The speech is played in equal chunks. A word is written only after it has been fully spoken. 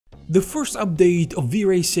The first update of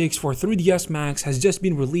Vray 6 for 3ds Max has just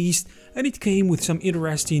been released, and it came with some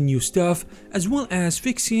interesting new stuff as well as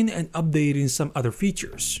fixing and updating some other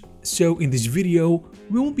features. So in this video,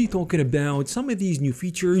 we will be talking about some of these new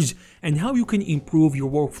features and how you can improve your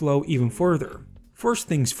workflow even further. First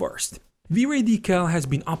things first. Vray Decal has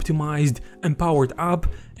been optimized and powered up,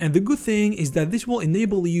 and the good thing is that this will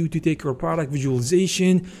enable you to take your product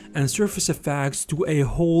visualization and surface effects to a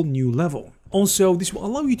whole new level. Also, this will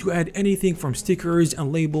allow you to add anything from stickers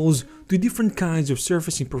and labels to different kinds of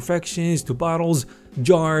surface imperfections to bottles,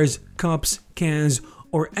 jars, cups, cans,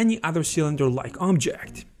 or any other cylinder-like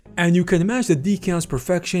object. And you can match the decal's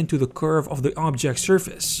perfection to the curve of the object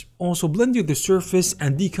surface, also blending the surface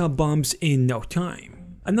and decal bumps in no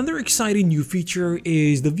time. Another exciting new feature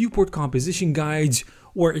is the viewport composition guides,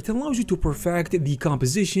 where it allows you to perfect the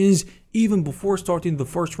compositions even before starting the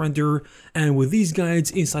first render, and with these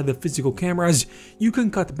guides inside the physical cameras, you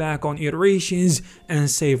can cut back on iterations and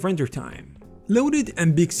save render time. Loaded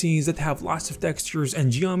and big scenes that have lots of textures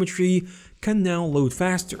and geometry can now load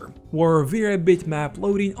faster, where Vray bitmap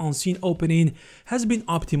loading on scene opening has been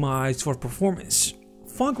optimized for performance.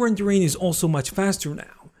 Fog rendering is also much faster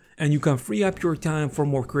now, and you can free up your time for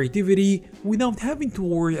more creativity without having to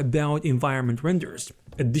worry about environment renders.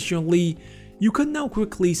 Additionally, you can now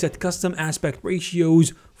quickly set custom aspect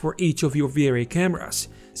ratios for each of your Vray cameras,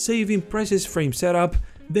 saving precious frame setup.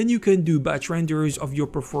 Then you can do batch renders of your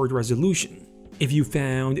preferred resolution. If you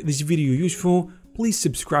found this video useful, please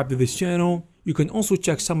subscribe to this channel. You can also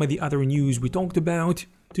check some of the other news we talked about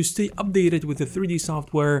to stay updated with the 3D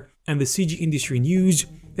software and the CG industry news.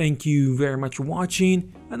 Thank you very much for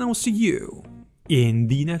watching, and I'll see you in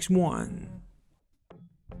the next one.